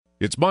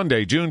It's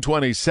Monday, June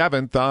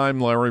 27th. I'm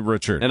Larry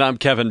Richert. And I'm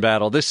Kevin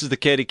Battle. This is the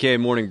KDKA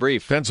Morning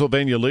Brief.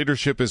 Pennsylvania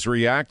leadership is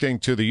reacting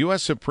to the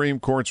U.S. Supreme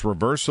Court's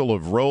reversal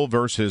of Roe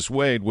v.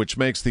 Wade, which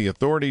makes the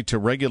authority to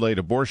regulate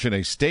abortion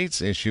a state's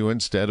issue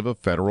instead of a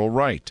federal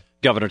right.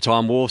 Governor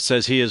Tom Wolf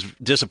says he is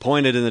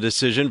disappointed in the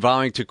decision,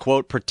 vowing to,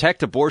 quote,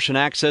 protect abortion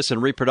access and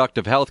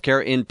reproductive health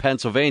care in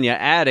Pennsylvania,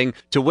 adding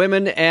to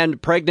women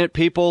and pregnant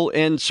people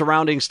in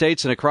surrounding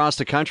states and across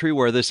the country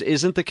where this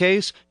isn't the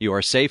case, you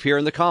are safe here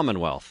in the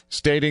Commonwealth.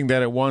 Stating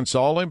that it wants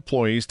all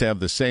employees to have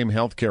the same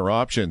health care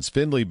options,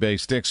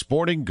 Findlay-based Dick's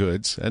Sporting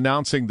Goods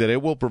announcing that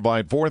it will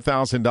provide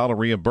 $4,000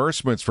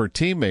 reimbursements for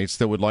teammates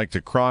that would like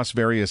to cross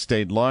various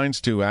state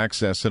lines to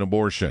access an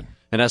abortion.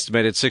 An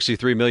estimated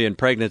 63 million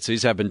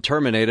pregnancies have been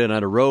terminated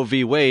under Roe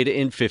v. Wade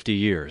in 50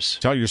 years.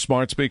 Tell your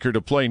smart speaker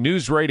to play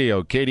News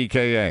Radio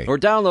KDKA. Or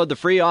download the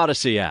free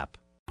Odyssey app.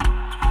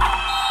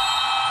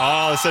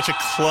 Oh, such a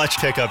clutch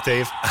pickup,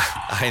 Dave.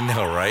 I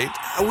know, right?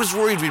 I was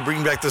worried we'd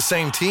bring back the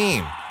same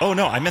team. Oh,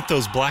 no, I meant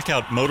those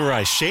blackout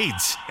motorized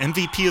shades.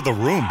 MVP of the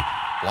room.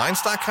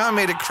 Blinds.com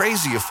made it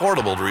crazy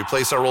affordable to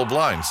replace our old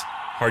blinds.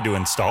 Hard to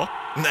install?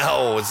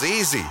 No, it's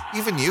easy.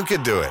 Even you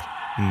could do it.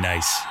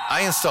 Nice.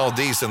 I installed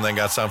these and then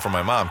got some for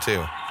my mom,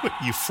 too. What,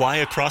 you fly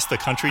across the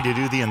country to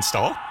do the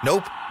install?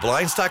 Nope.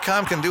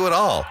 Blinds.com can do it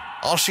all.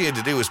 All she had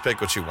to do was pick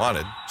what she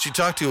wanted. She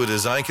talked to a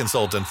design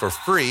consultant for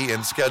free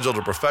and scheduled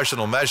a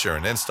professional measure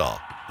and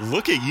install.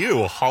 Look at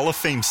you, a Hall of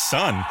Fame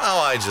son. Oh,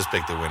 I just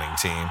picked the winning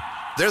team.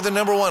 They're the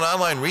 #1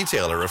 online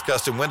retailer of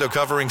custom window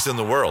coverings in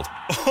the world.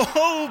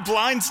 Oh,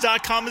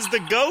 Blinds.com is the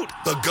GOAT.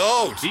 The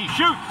GOAT! He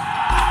shoots!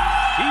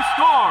 He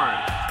scores!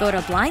 Go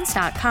to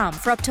Blinds.com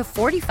for up to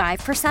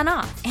 45%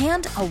 off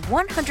and a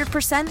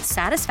 100%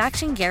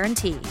 satisfaction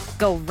guarantee.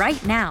 Go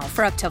right now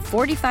for up to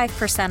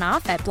 45%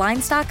 off at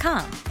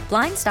Blinds.com.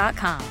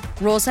 Blinds.com.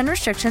 Rules and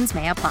restrictions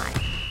may apply.